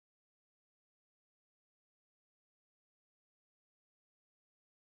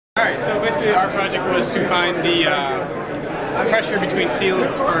Alright, so basically our project was to find the pressure between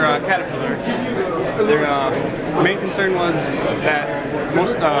seals for Caterpillar. Their main concern was that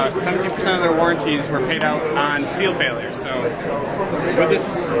most 17% of their warranties were paid out on seal failures. So with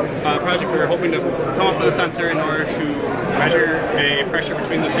this project we were hoping to come up with a sensor in order to measure a pressure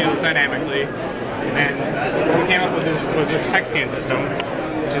between the seals dynamically. And what we came up with was this TechScan system,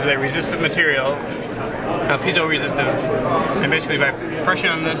 which is a resistive material, piezo-resistive, and basically by pressing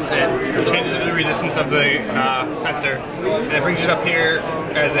on this it changes the resistance of the sensor, and it brings it up here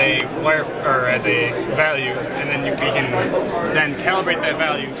as a wire or as a value, and then we can then calibrate that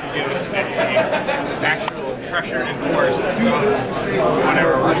value to give us an actual pressure and force of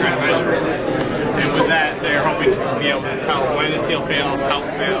whatever we're trying to measure. And with that, they're hoping to be able to tell when a seal fails, how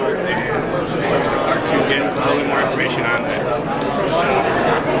it fails, and to get a little more information on it.